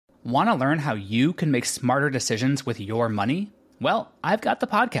Want to learn how you can make smarter decisions with your money? Well, I've got the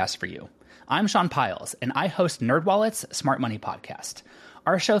podcast for you. I'm Sean Piles, and I host NerdWallet's Smart Money Podcast.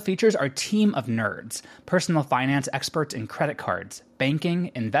 Our show features our team of nerds, personal finance experts in credit cards,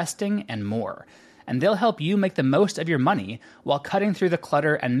 banking, investing, and more. And they'll help you make the most of your money while cutting through the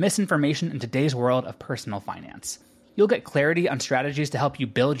clutter and misinformation in today's world of personal finance. You'll get clarity on strategies to help you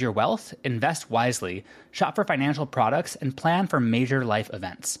build your wealth, invest wisely, shop for financial products, and plan for major life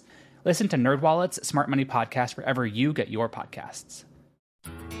events. Listen to NerdWallet's Smart Money Podcast wherever you get your podcasts.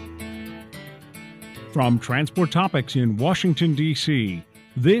 From Transport Topics in Washington, D.C.,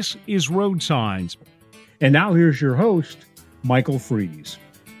 this is Road Signs. And now here's your host, Michael Freeze.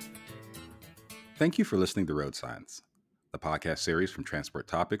 Thank you for listening to Road Signs, the podcast series from Transport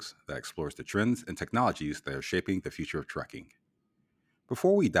Topics that explores the trends and technologies that are shaping the future of trucking.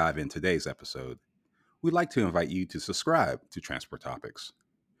 Before we dive into today's episode, we'd like to invite you to subscribe to Transport Topics,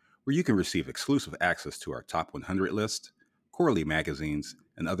 where you can receive exclusive access to our top 100 list, quarterly magazines,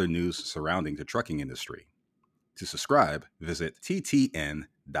 and other news surrounding the trucking industry. To subscribe, visit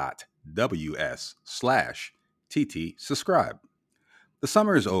ttn.ws/tt-subscribe. The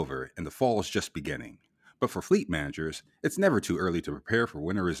summer is over and the fall is just beginning, but for fleet managers, it's never too early to prepare for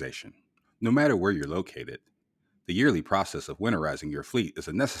winterization. No matter where you're located, the yearly process of winterizing your fleet is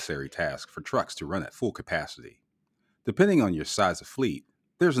a necessary task for trucks to run at full capacity. Depending on your size of fleet,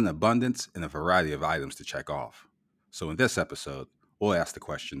 there's an abundance and a variety of items to check off. So in this episode, we'll ask the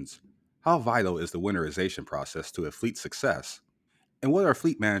questions: how vital is the winterization process to a fleet's success? And what are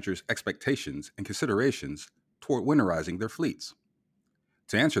fleet managers' expectations and considerations toward winterizing their fleets?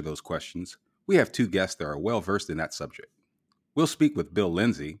 To answer those questions, we have two guests that are well versed in that subject. We'll speak with Bill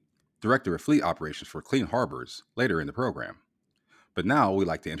Lindsay, Director of Fleet Operations for Clean Harbors, later in the program. But now we'd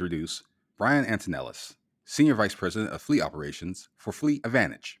like to introduce Brian Antonellis, Senior Vice President of Fleet Operations for Fleet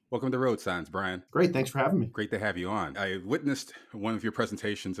Advantage. Welcome to Road Signs, Brian. Great, thanks for having me. Great to have you on. I witnessed one of your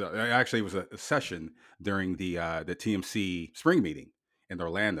presentations. Actually, it was a session during the TMC spring meeting in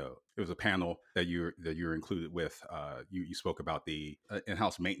Orlando. It was a panel that you were included with. You spoke about the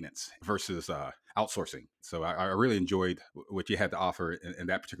in-house maintenance versus outsourcing. So I really enjoyed what you had to offer in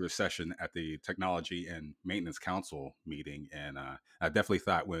that particular session at the Technology and Maintenance Council meeting. And I definitely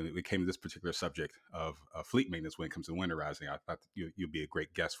thought when it came to this particular subject of fleet maintenance when it comes to winterizing, I thought you'd be a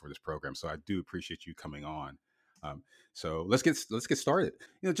great guest for this program. So I do appreciate you coming on. So let's get started.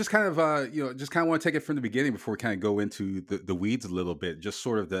 Just kind of want to take it from the beginning before we kind of go into the weeds a little bit. Just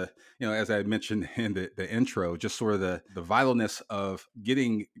sort of the, as I mentioned in the intro, just sort of the vitalness of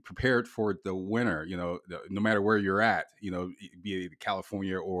getting prepared for the winter. No matter where you're at, be it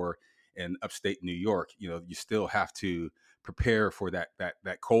California or in upstate New York, you still have to prepare for that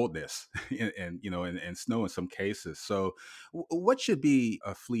coldness and snow in some cases. So what should be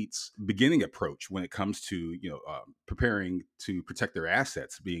a fleet's beginning approach when it comes to, preparing to protect their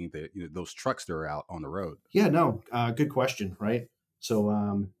assets, being those trucks that are out on the road? Yeah, no, good question, right?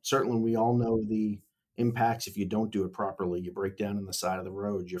 So certainly we all know the impacts if you don't do it properly. You break down on the side of the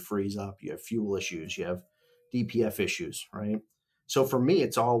road, you freeze up, you have fuel issues, you have DPF issues, right? So for me,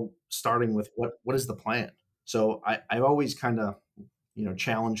 it's all starting with what is the plan? So I always kind of,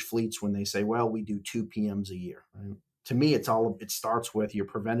 challenge fleets when they say, well, we do 2 PMs a year. Right? To me, it starts with your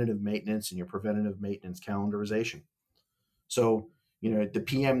preventative maintenance and your preventative maintenance calendarization. So, the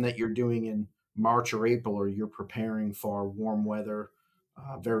PM that you're doing in March or April, or you're preparing for warm weather,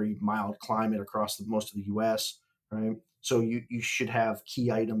 very mild climate across most of the U.S., right? So you should have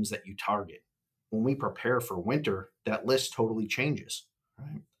key items that you target. When we prepare for winter, that list totally changes,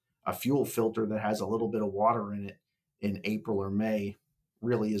 right? A fuel filter that has a little bit of water in it in April or May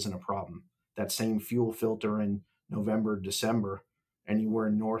really isn't a problem. That same fuel filter in November, December,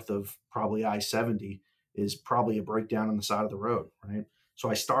 anywhere north of probably I-70 is probably a breakdown on the side of the road, right? So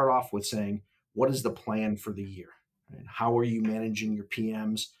I start off with saying, what is the plan for the year? Right? How are you managing your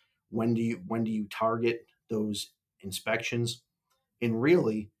PMs? When do you target those inspections? And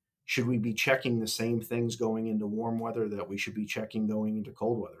really, should we be checking the same things going into warm weather that we should be checking going into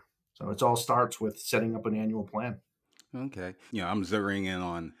cold weather? So it all starts with setting up an annual plan. Okay. I'm zeroing in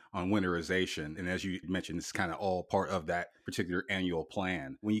on winterization. And as you mentioned, it's kind of all part of that particular annual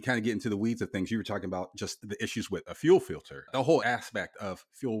plan. When you kind of get into the weeds of things, you were talking about just the issues with a fuel filter, the whole aspect of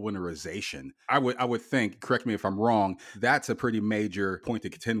fuel winterization. I would think, correct me if I'm wrong, that's a pretty major point to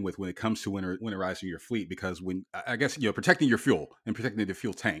contend with when it comes to winterizing your fleet, because when I guess, protecting your fuel and protecting the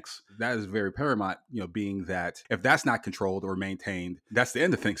fuel tanks, that is very paramount, being that if that's not controlled or maintained, that's the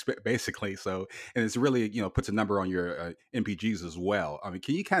end of things basically. So, and it's really, puts a number on your MPGs as well. I mean,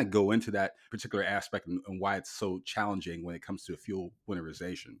 can you kind of go into that particular aspect and why it's so challenging when it comes to fuel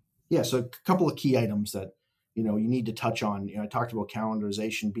winterization? Yeah, so a couple of key items that you need to touch on. I talked about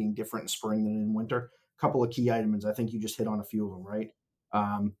calendarization being different in spring than in winter. A couple of key items. I think you just hit on a few of them, right?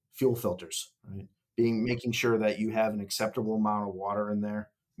 Fuel filters, right? Making sure that you have an acceptable amount of water in there,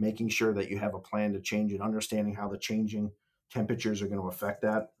 making sure that you have a plan to change it, understanding how the changing temperatures are going to affect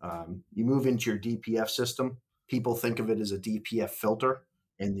that. You move into your DPF system. People think of it as a DPF filter.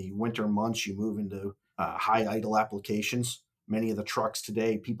 In the winter months, you move into high idle applications. Many of the trucks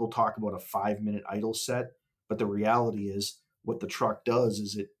today, people talk about a 5-minute idle set, but the reality is what the truck does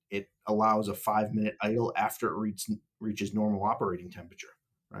is it allows a 5-minute idle after it reaches normal operating temperature,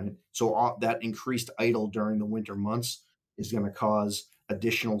 right? So that increased idle during the winter months is going to cause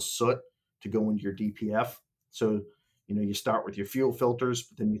additional soot to go into your DPF. So you start with your fuel filters,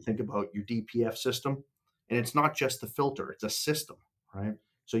 but then you think about your DPF system, and it's not just the filter; it's a system, right?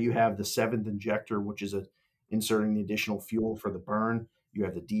 So you have the 7th injector, which is inserting the additional fuel for the burn. You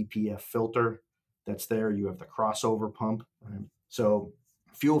have the DPF filter that's there. You have the crossover pump. Right? So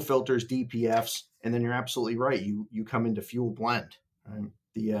fuel filters, DPFs, and then you're absolutely right. You come into fuel blend. Right?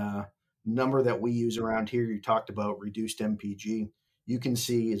 The number that we use around here, you talked about reduced MPG. You can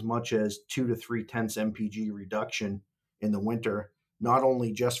see as much as 2 to 3/10 MPG reduction in the winter, not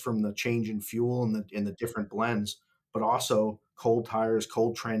only just from the change in fuel and the different blends, but also cold tires,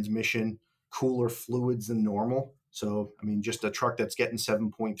 cold transmission, cooler fluids than normal. So, just a truck that's getting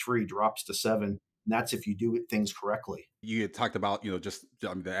 7.3 drops to 7. And that's if you do things correctly. You had talked about, just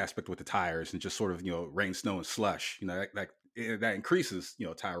the aspect with the tires and just sort of, rain, snow, and slush, that increases,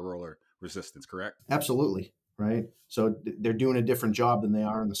 tire roller resistance, correct? Absolutely. Right. So they're doing a different job than they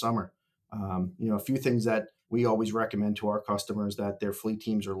are in the summer. A few things that we always recommend to our customers that their fleet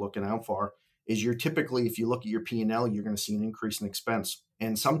teams are looking out for is you're typically, if you look at your P&L, you're going to see an increase in expense.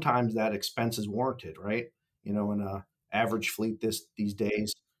 And sometimes that expense is warranted, right? In a average fleet these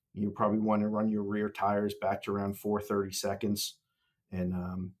days, you probably want to run your rear tires back to around 430 seconds. And,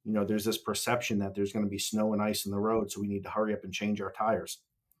 there's this perception that there's going to be snow and ice in the road, so we need to hurry up and change our tires.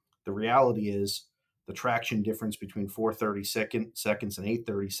 The reality is the traction difference between 430 seconds and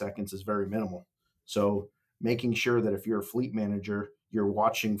 830 seconds is very minimal. So making sure that if you're a fleet manager, you're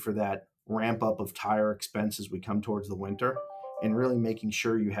watching for that ramp up of tire expense as we come towards the winter, and really making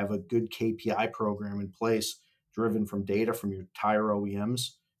sure you have a good KPI program in place driven from data from your tire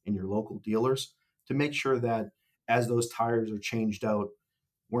OEMs and your local dealers to make sure that as those tires are changed out,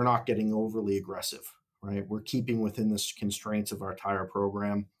 we're not getting overly aggressive, right? We're keeping within the constraints of our tire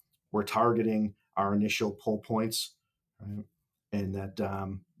program. We're targeting our initial pull points, right? And that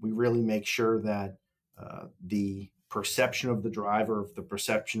we really make sure that the perception of the driver, the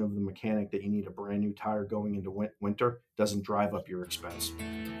perception of the mechanic that you need a brand new tire going into winter doesn't drive up your expense.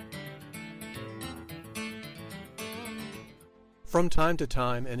 From time to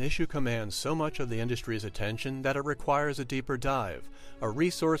time, an issue commands so much of the industry's attention that it requires a deeper dive, a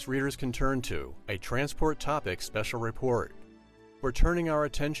resource readers can turn to, a Transport Topics special report. We're turning our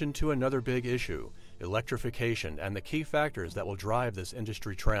attention to another big issue, electrification and the key factors that will drive this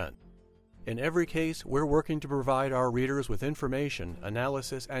industry trend. In every case, we're working to provide our readers with information,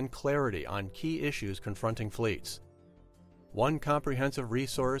 analysis, and clarity on key issues confronting fleets. One comprehensive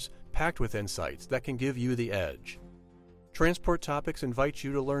resource packed with insights that can give you the edge. Transport Topics invites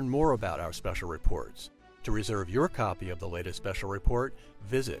you to learn more about our special reports. To reserve your copy of the latest special report,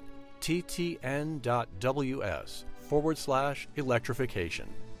 visit ttn.ws/electrification.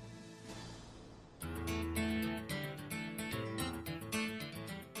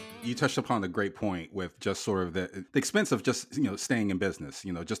 You touched upon a great point with just sort of the expense of just staying in business,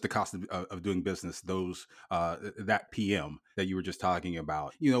 just the cost of doing business, those that PM that you were just talking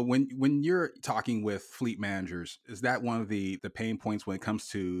about. When you're talking with fleet managers, is that one of the pain points when it comes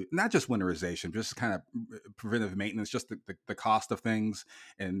to not just winterization, just kind of preventive maintenance, just the cost of things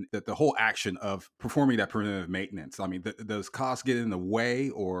and the whole action of performing that preventive maintenance? I mean, does cost get in the way,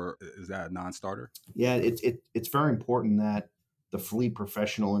 or is that a non-starter? Yeah, it's very important that the fleet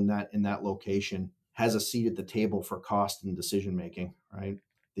professional in that location has a seat at the table for cost and decision making, right?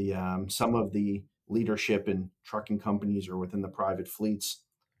 Some of the leadership in trucking companies or within the private fleets,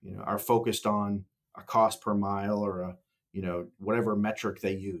 are focused on a cost per mile or whatever metric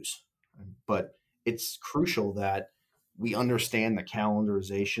they use. But it's crucial that we understand the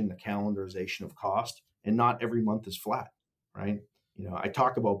calendarization of cost, and not every month is flat, right? I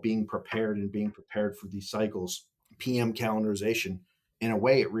talk about being prepared and being prepared for these cycles. PM calendarization, in a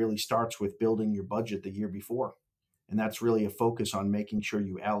way, it really starts with building your budget the year before. And that's really a focus on making sure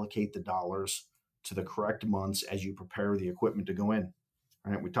you allocate the dollars to the correct months as you prepare the equipment to go in.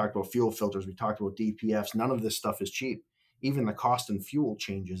 Right? We talked about fuel filters, we talked about DPFs. None of this stuff is cheap. even the cost and fuel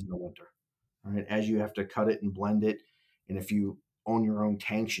changes in the winter, right? As you have to cut it and blend it. And if you own your own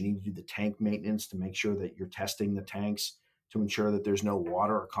tanks, you need to do the tank maintenance to make sure that you're testing the tanks to ensure that there's no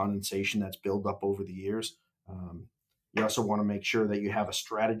water or condensation that's built up over the years. You also want to make sure that you have a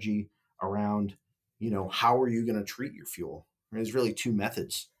strategy around, how are you going to treat your fuel? There's really two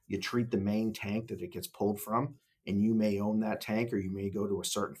methods. You treat the main tank that it gets pulled from, and you may own that tank, or you may go to a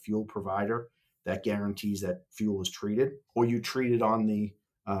certain fuel provider that guarantees that fuel is treated, or you treat it on the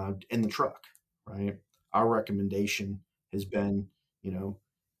in the truck, right? Our recommendation has been,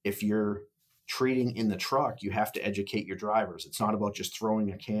 if you're treating in the truck, you have to educate your drivers. It's not about just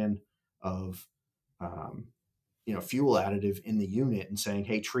throwing a can of fuel additive in the unit and saying,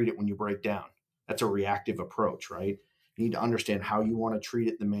 hey, treat it when you break down. That's a reactive approach, right? You need to understand how you want to treat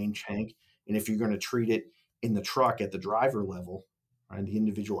it in the main tank. And if you're going to treat it in the truck at the driver level, right, the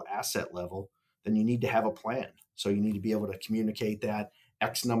individual asset level, then you need to have a plan. So you need to be able to communicate that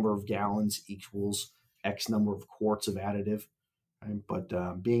X number of gallons equals X number of quarts of additive. Right?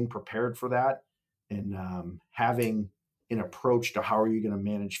 But being prepared for that and having an approach to how are you going to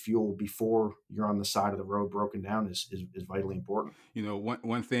manage fuel before you're on the side of the road broken down is vitally important.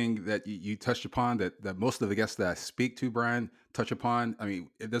 One thing that you touched upon that most of the guests that I speak to, Brian, touch upon. I mean,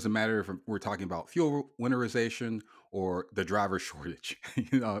 it doesn't matter if we're talking about fuel winterization or the driver shortage.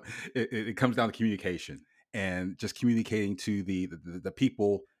 It comes down to communication and just communicating to the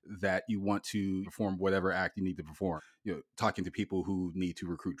people that you want to perform whatever act you need to perform. Talking to people who need to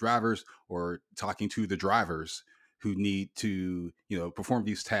recruit drivers, or talking to the drivers who need to, perform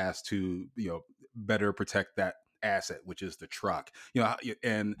these tasks to, better protect that asset, which is the truck,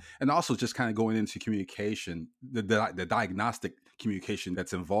 and also just kind of going into communication, the diagnostic communication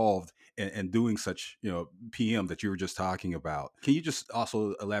that's involved in doing such, PM that you were just talking about. Can you just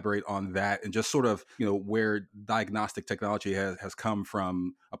also elaborate on that and just sort of, where diagnostic technology has come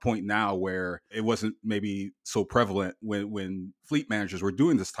from a point now where it wasn't maybe so prevalent when fleet managers were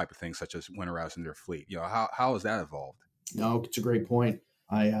doing this type of thing, such as winterizing their fleet? How has that evolved? No, it's a great point.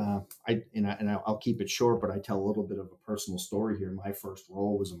 I'll keep it short, but I tell a little bit of a personal story here. My first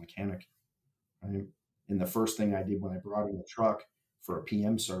role was a mechanic, right? And the first thing I did when I brought in the truck for a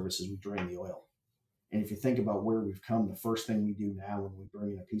PM service is we drain the oil. And if you think about where we've come, the first thing we do now when we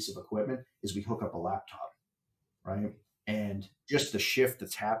bring in a piece of equipment is we hook up a laptop, right? And just the shift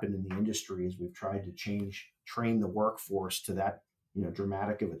that's happened in the industry as we've tried to train the workforce to that,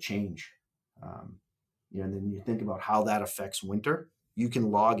 dramatic of a change. And then you think about how that affects winter. You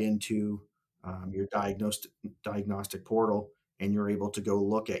can log into your diagnostic portal, and you're able to go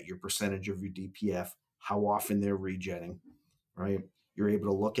look at your percentage of your DPF, how often they're rejetting, right? You're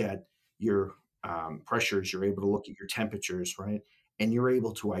able to look at your pressures. You're able to look at your temperatures, right? And you're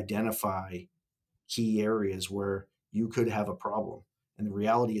able to identify key areas where you could have a problem. And the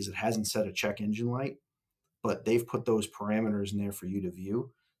reality is it hasn't set a check engine light, but they've put those parameters in there for you to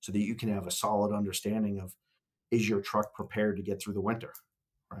view so that you can have a solid understanding of, is your truck prepared to get through the winter,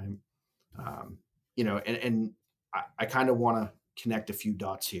 right? And I kind of want to connect a few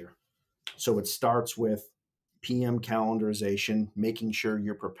dots here. So it starts with PM calendarization, making sure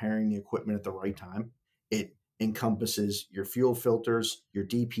you're preparing the equipment at the right time. It encompasses your fuel filters, your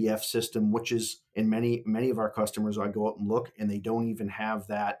DPF system, which is in many of our customers, I go out and look and they don't even have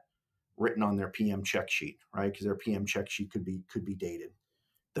that written on their PM check sheet, right? Because their PM check sheet could be dated.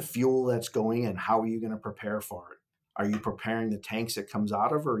 The fuel that's going in, how are you going to prepare for it? Are you preparing the tanks it comes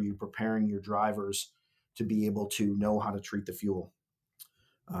out of, or are you preparing your drivers to be able to know how to treat the fuel?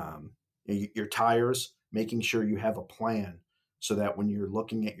 Your tires, making sure you have a plan so that when you're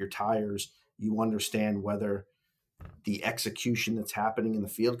looking at your tires, you understand whether the execution that's happening in the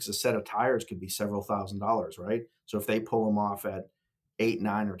field, because a set of tires could be several $1,000s, right? So if they pull them off at 8,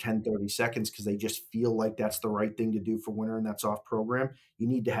 9, or 10, 30 seconds because they just feel like that's the right thing to do for winter and that's off program, you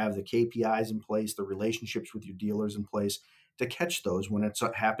need to have the KPIs in place, the relationships with your dealers in place to catch those when it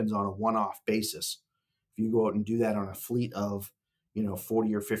happens on a one-off basis. If you go out and do that on a fleet of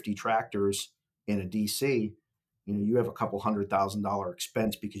 40 or 50 tractors in a DC, you have a couple $100,000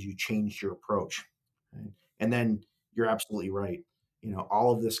 expense because you changed your approach. Right? And then you're absolutely right.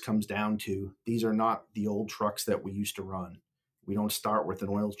 All of this comes down to, these are not the old trucks that we used to run. We don't start with an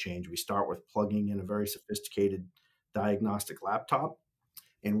oil change. We start with plugging in a very sophisticated diagnostic laptop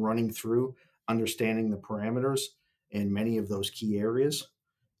and running through, understanding the parameters in many of those key areas.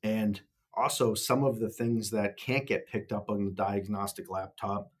 And also some of the things that can't get picked up on the diagnostic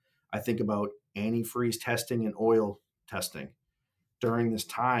laptop. I think about antifreeze testing and oil testing. During this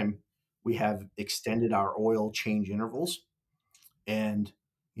time, we have extended our oil change intervals. And,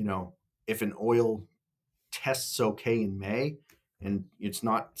 if an oil tests okay in May and it's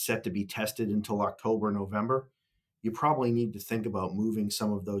not set to be tested until October, November, you probably need to think about moving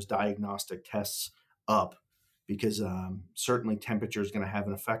some of those diagnostic tests up because certainly temperature is going to have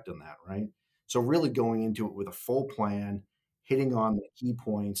an effect on that, right? So really going into it with a full plan, hitting on the key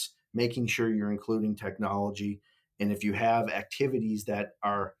points, making sure you're including technology. And if you have activities that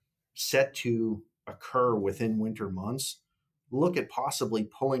are set to occur within winter months, look at possibly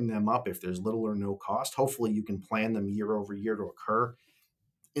pulling them up if there's little or no cost. Hopefully you can plan them year over year to occur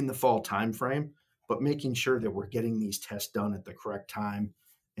in the fall timeframe, but making sure that we're getting these tests done at the correct time.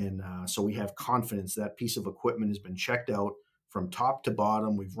 And so we have confidence that piece of equipment has been checked out from top to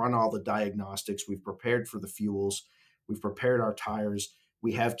bottom. We've run all the diagnostics. We've prepared for the fuels. We've prepared our tires.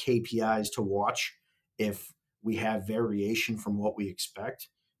 We have KPIs to watch if we have variation from what we expect.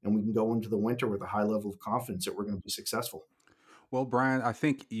 And we can go into the winter with a high level of confidence that we're going to be successful. Well, Brian, I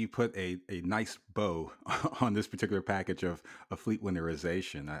think you put a nice bow on this particular package of fleet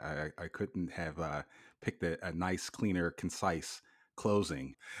winterization. I couldn't have picked a nice, cleaner, concise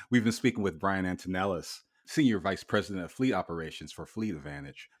closing. We've been speaking with Brian Antonellis, Senior Vice President of Fleet Operations for Fleet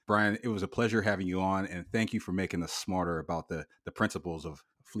Advantage. Brian, it was a pleasure having you on, and thank you for making us smarter about the principles of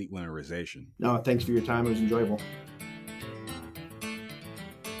fleet winterization. No, thanks for your time. It was enjoyable.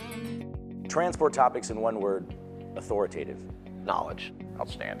 Transport topics in one word: authoritative. Knowledge.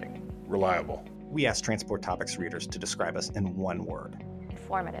 Outstanding. Reliable. We ask Transport Topics readers to describe us in one word.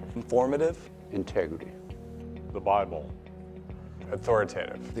 Informative. Informative. Integrity. The Bible.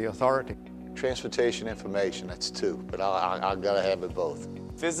 Authoritative. The authority. Transportation information, that's two, but I gotta have it both.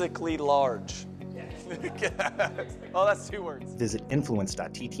 Physically large. Oh, that's 2 words. Visit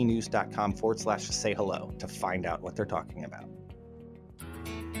influence.ttnews.com/say hello to find out what they're talking about.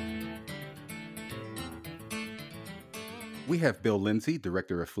 We have Bill Lindsay,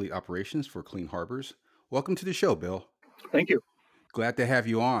 Director of Fleet Operations for Clean Harbors. Welcome to the show, Bill. Thank you. Glad to have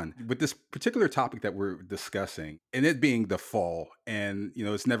you on. With this particular topic that we're discussing, and it being the fall, and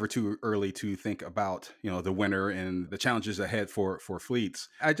it's never too early to think about the winter and the challenges ahead for fleets.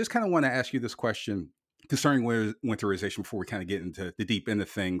 I just kind of want to ask you this question concerning winterization before we kind of get into the deep end of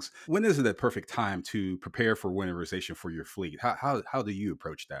things. When is it the perfect time to prepare for winterization for your fleet? How do you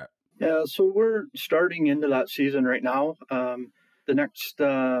approach that? Yeah, so we're starting into that season right now. The next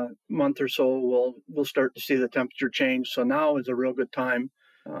month or so, we'll start to see the temperature change. So now is a real good time,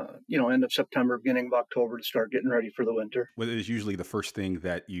 end of September, beginning of October, to start getting ready for the winter. What is usually the first thing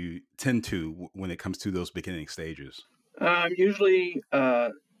that you tend to when it comes to those beginning stages? Usually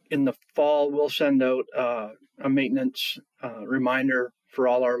in the fall, we'll send out a maintenance reminder for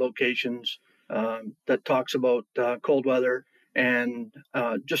all our locations that talks about cold weather and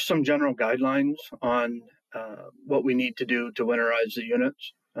just some general guidelines on what we need to do to winterize the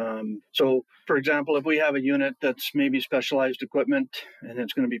units. So, for example, if we have a unit that's maybe specialized equipment and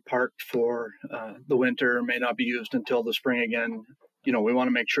it's going to be parked for the winter, may not be used until the spring again, we want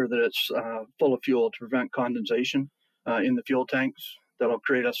to make sure that it's full of fuel to prevent condensation in the fuel tanks. That'll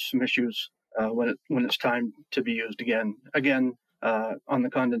create us some issues when it's time to be used again. Again, on the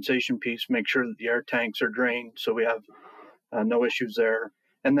condensation piece, make sure that the air tanks are drained so we have no issues there.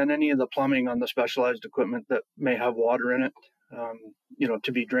 And then any of the plumbing on the specialized equipment that may have water in it,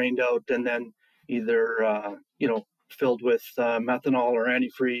 to be drained out and then either, filled with methanol or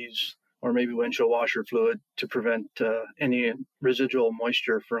antifreeze or maybe windshield washer fluid to prevent any residual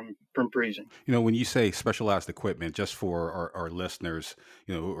moisture from freezing. When you say specialized equipment, just for our listeners,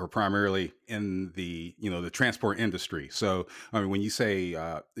 are primarily in the transport industry. So, when you say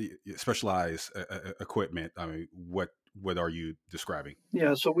specialized equipment, what are you describing?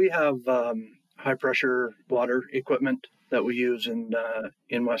 Yeah, so we have high pressure water equipment that we use in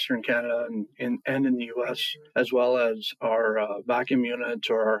Western Canada and in the U.S., as well as our vacuum units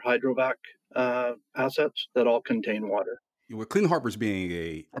or our hydrovac assets that all contain water. With Clean Harbors being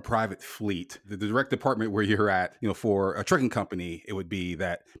a private fleet, the direct department where you're at, for a trucking company, it would be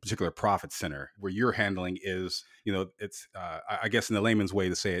that particular profit center. Where you're handling is, it's I guess in the layman's way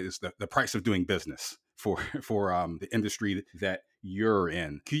to say it is the price of doing business for the industry that you're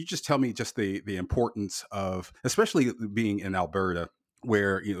in. Could you just tell me just the importance of, especially being in Alberta,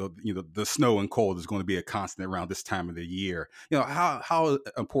 where the snow and cold is going to be a constant around this time of the year? How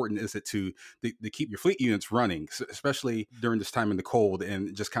important is it to keep your fleet units running, especially during this time in the cold,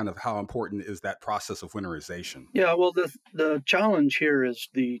 and just kind of how important is that process of winterization? Yeah, well, the challenge here is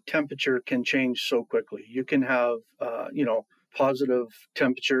the temperature can change so quickly. You can have positive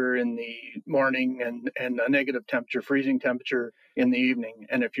temperature in the morning and a negative temperature, freezing temperature in the evening.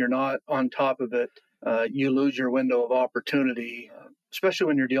 And if you're not on top of it, you lose your window of opportunity especially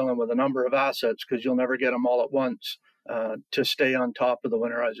when you're dealing with a number of assets, because you'll never get them all at once, to stay on top of the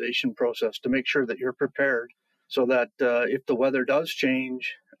winterization process to make sure that you're prepared so that if the weather does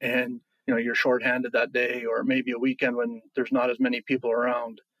change and you're shorthanded that day, or maybe a weekend when there's not as many people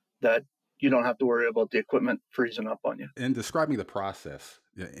around, that you don't have to worry about the equipment freezing up on you. In describing the process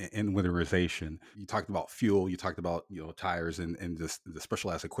in winterization, you talked about fuel, you talked about tires and the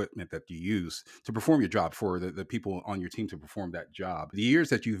specialized equipment that you use to perform your job, for the people on your team to perform that job. The years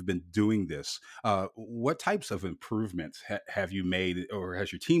that you've been doing this, what types of improvements have you made, or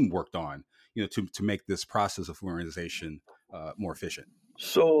has your team worked on, to make this process of winterization more efficient?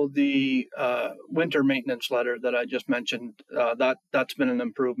 So the winter maintenance letter that I just mentioned, that's been an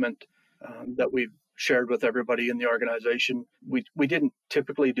improvement that we've shared with everybody in the organization. We didn't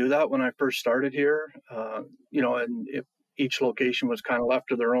typically do that when I first started here, and each location was kind of left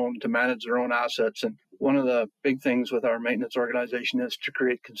to their own to manage their own assets. And one of the big things with our maintenance organization is to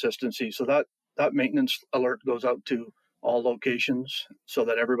create consistency. So that maintenance alert goes out to all locations so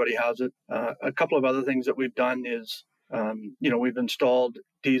that everybody has it. A couple of other things that we've done is, we've installed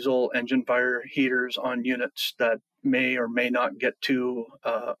diesel engine fire heaters on units that may or may not get to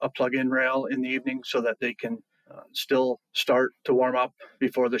a plug-in rail in the evening, so that they can still start to warm up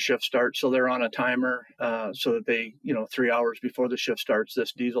before the shift starts. So they're on a timer, so that they, 3 hours before the shift starts,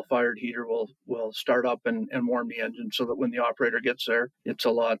 this diesel-fired heater will start up and warm the engine, so that when the operator gets there, it's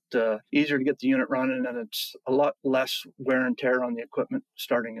a lot easier to get the unit running, and it's a lot less wear and tear on the equipment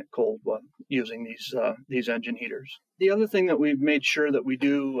starting it cold while using these engine heaters. The other thing that we've made sure that we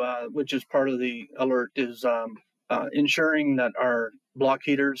do, which is part of the alert, is ensuring that our block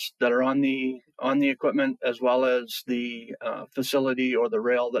heaters that are on the equipment, as well as the facility or the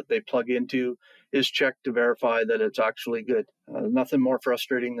rail that they plug into, is checked to verify that it's actually good. Nothing more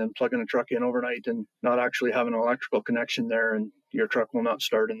frustrating than plugging a truck in overnight and not actually having an electrical connection there, and your truck will not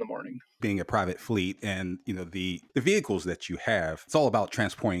start in the morning. Being a private fleet, and the vehicles that you have, it's all about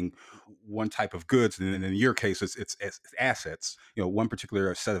transporting one type of goods, and in your case, it's assets. One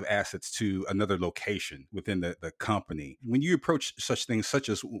particular set of assets to another location within the company. When you approach such things such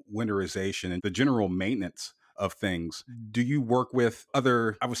as winterization and the general maintenance of things, do you work with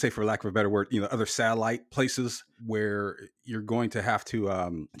other, I would say, for lack of a better word, other satellite places where you're going to have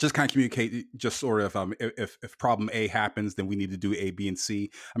to just kind of communicate, just sort of if problem A happens, then we need to do A, B, and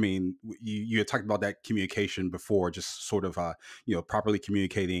C? I mean, you had talked about that communication before, just sort of properly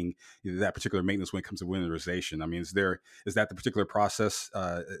communicating that particular maintenance when it comes to winterization. I mean, is that the particular process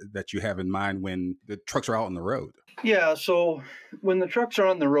that you have in mind when the trucks are out on the road? Yeah, so when the trucks are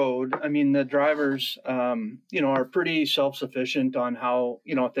on the road, I mean, the drivers, are pretty self-sufficient on how,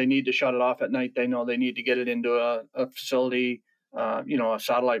 if they need to shut it off at night, they know they need to get it into a facility, a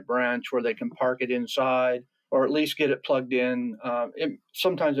satellite branch where they can park it inside, or at least get it plugged in.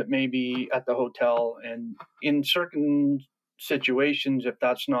 Sometimes it may be at the hotel, and in certain situations, if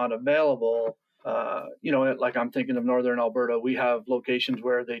that's not available, like I'm thinking of Northern Alberta, we have locations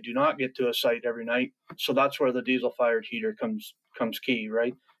where they do not get to a site every night. So that's where the diesel-fired heater comes key,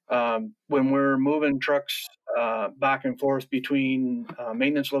 right? When we're moving trucks back and forth between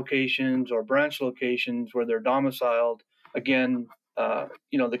maintenance locations or branch locations where they're domiciled, again,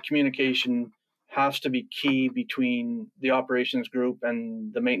 the communication has to be key between the operations group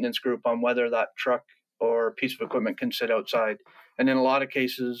and the maintenance group on whether that truck or piece of equipment can sit outside. And in a lot of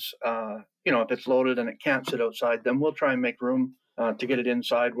cases, if it's loaded and it can't sit outside, then we'll try and make room to get it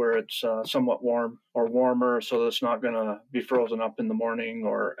inside where it's somewhat warm or warmer, so that it's not going to be frozen up in the morning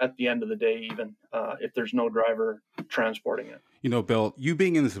or at the end of the day, even if there's no driver transporting it. Bill, you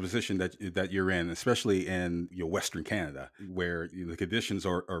being in this position that you're in, especially in Western Canada, where the conditions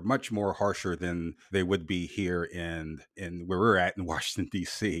are much more harsher than they would be here in where we're at in Washington,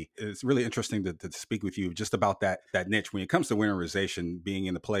 D.C. It's really interesting to speak with you just about that niche when it comes to winterization, being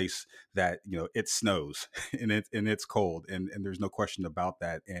in a place that it snows and it's cold, and there's no question about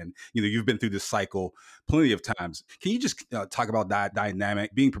that. And you've been through this cycle plenty of times. Can you just talk about that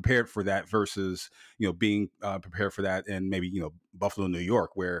dynamic, being prepared for that versus being prepared for that and maybe Buffalo, New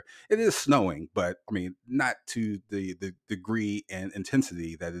York, where it is snowing, but I mean, not to the degree and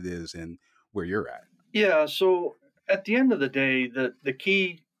intensity that it is in where you're at. Yeah. So at the end of the day,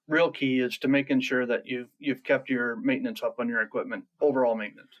 the real key is to making sure that you've kept your maintenance up on your equipment, overall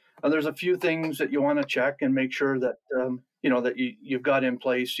maintenance. There's a few things that you want to check and make sure that, that you've got in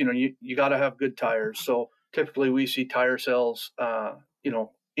place. You got to have good tires. So typically we see tire sales,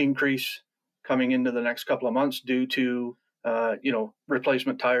 increase coming into the next couple of months due to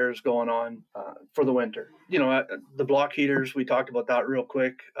replacement tires going on for the winter. The block heaters, we talked about that real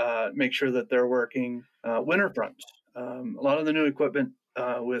quick. Make sure that they're working. Winter fronts. A lot of the new equipment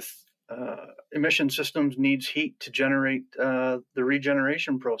with emission systems needs heat to generate the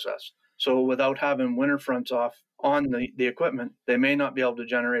regeneration process. So without having winter fronts off on the equipment, they may not be able to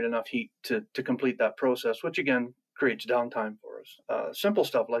generate enough heat to complete that process, which again creates downtime for us. Simple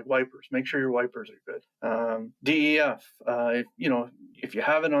stuff like wipers. Make sure your wipers are good. DEF. If you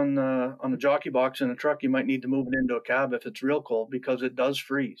have it on the jockey box in a truck, you might need to move it into a cab if it's real cold, because it does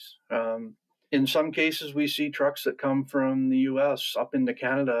freeze. In some cases, we see trucks that come from the U.S. up into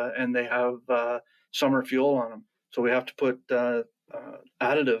Canada, and they have summer fuel on them. So we have to put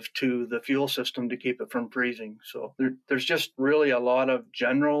additive to the fuel system to keep it from freezing. So there's just really a lot of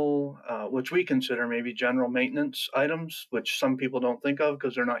general, which we consider maybe general maintenance items, which some people don't think of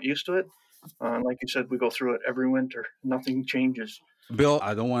because they're not used to it. Like you said, we go through it every winter. Nothing changes. Bill,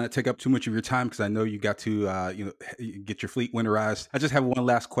 I don't want to take up too much of your time because I know you got to get your fleet winterized. I just have one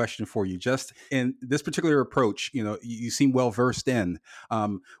last question for you. Just in this particular approach, you seem well versed in.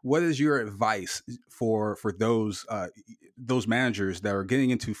 What is your advice for those managers that are getting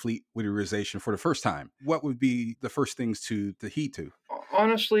into fleet winterization for the first time? What would be the first things to heed to?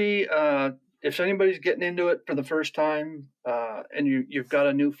 Honestly, if anybody's getting into it for the first time and you've got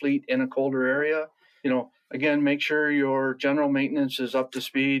a new fleet in a colder area, again, make sure your general maintenance is up to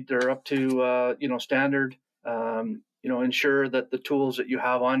speed. They're up to, standard. Ensure that the tools that you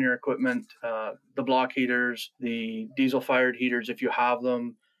have on your equipment, the block heaters, the diesel-fired heaters, if you have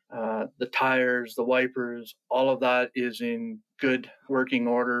them, the tires, the wipers, all of that is in good working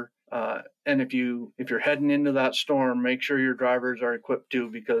order. And if you're heading into that storm, make sure your drivers are equipped too,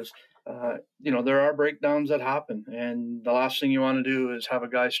 because there are breakdowns that happen, and the last thing you want to do is have a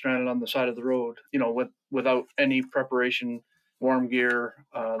guy stranded on the side of the road, without any preparation, warm gear,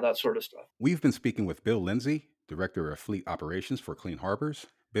 that sort of stuff. We've been speaking with Bill Lindsay, Director of Fleet Operations for Clean Harbors.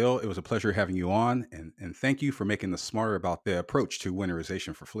 Bill, it was a pleasure having you on, and thank you for making us smarter about the approach to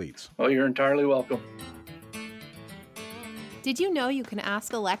winterization for fleets. Well, you're entirely welcome. Did you know you can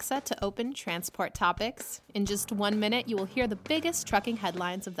ask Alexa to open Transport Topics? In just 1 minute, you will hear the biggest trucking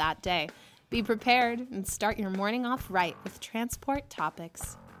headlines of that day. Be prepared and start your morning off right with Transport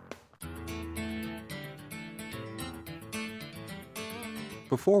Topics.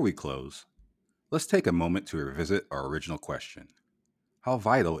 Before we close, let's take a moment to revisit our original question. How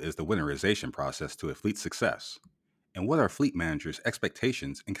vital is the winterization process to a fleet's success? And what are fleet managers'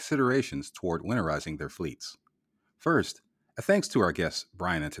 expectations and considerations toward winterizing their fleets? First, a thanks to our guests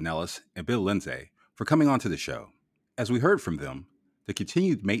Brian Antonellis and Bill Lindsay for coming on to the show. As we heard from them, the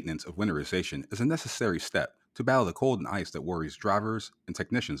continued maintenance of winterization is a necessary step to battle the cold and ice that worries drivers and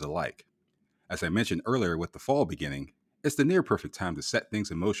technicians alike. As I mentioned earlier with the fall beginning, it's the near perfect time to set things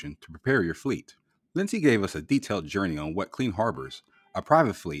in motion to prepare your fleet. Lindsay gave us a detailed journey on what Clean Harbors, a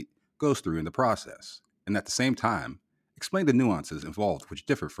private fleet, goes through in the process, and at the same time, explained the nuances involved which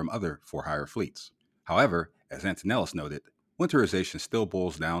differ from other for-hire fleets. However, as Antonellis noted, winterization still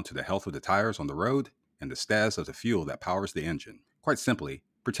boils down to the health of the tires on the road and the status of the fuel that powers the engine. Quite simply,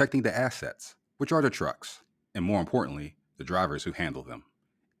 protecting the assets, which are the trucks, and more importantly, the drivers who handle them.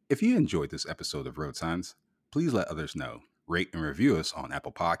 If you enjoyed this episode of Road Signs, please let others know. Rate and review us on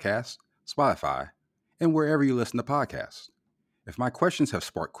Apple Podcasts, Spotify, and wherever you listen to podcasts. If my questions have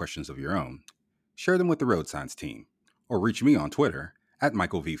sparked questions of your own, share them with the Road Signs team, or reach me on Twitter at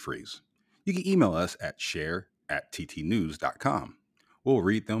Michael V. Fries. You can email us at share@ttnews.com. We'll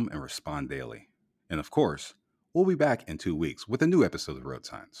read them and respond daily. And of course, we'll be back in 2 weeks with a new episode of Road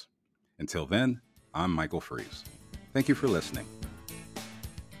Signs. Until then, I'm Michael Fries. Thank you for listening.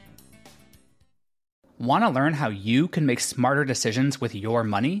 Want to learn how you can make smarter decisions with your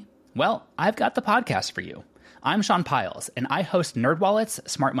money? Well, I've got the podcast for you. I'm Sean Piles, and I host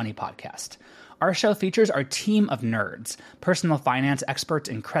NerdWallet's Smart Money Podcast. Our show features our team of nerds, personal finance experts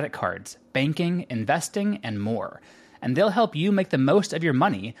in credit cards, banking, investing, and more. And they'll help you make the most of your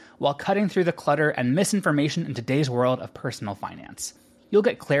money while cutting through the clutter and misinformation in today's world of personal finance. You'll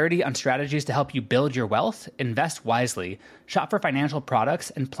get clarity on strategies to help you build your wealth, invest wisely, shop for financial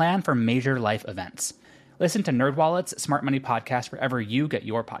products, and plan for major life events. Listen to NerdWallet's Smart Money Podcast wherever you get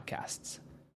your podcasts.